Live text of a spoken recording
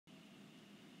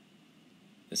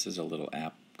This is a little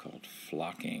app called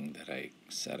Flocking that I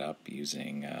set up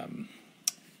using an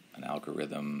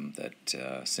algorithm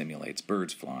that simulates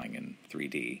birds flying in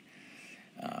 3D.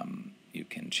 You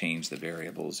can change the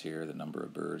variables here, the number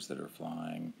of birds that are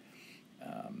flying,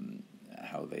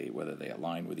 whether they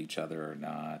align with each other or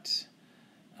not.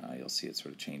 You'll see it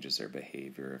sort of changes their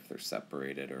behavior, if they're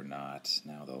separated or not.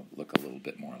 Now they'll look a little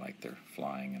bit more like they're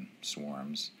flying in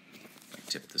swarms. I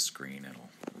tip the screen, it'll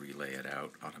relay it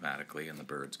out automatically, and the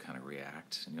birds kind of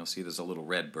react. And you'll see there's a little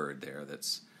red bird there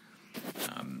that's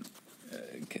kind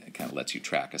of lets you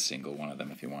track a single one of them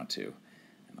if you want to.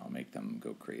 And I'll make them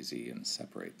go crazy and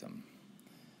separate them.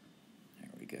 There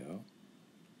we go.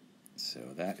 So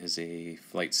that is a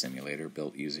flight simulator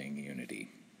built using Unity.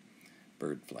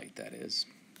 Bird flight, that is.